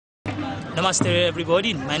Namaste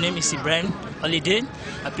everybody, my name is Ibrahim, Olaide.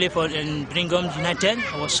 I play for Birgunj United.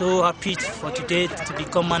 I was so happy for today to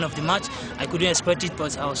become man of the match. I couldn't expect it,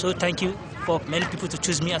 but I was so thankful for many people to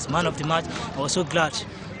choose me as man of the match. I was so glad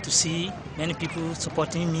to see many people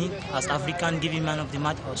supporting me as African, giving man of the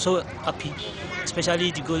match. I was so happy,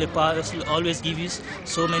 especially the GoalNepal always give you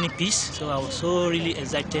so many peace. So I was so really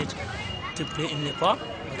excited to play in Nepal.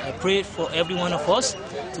 I pray for every one of us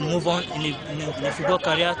to move on in the football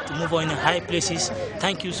career, to move on in high places.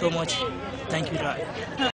 Thank you so much. Thank you, Rai.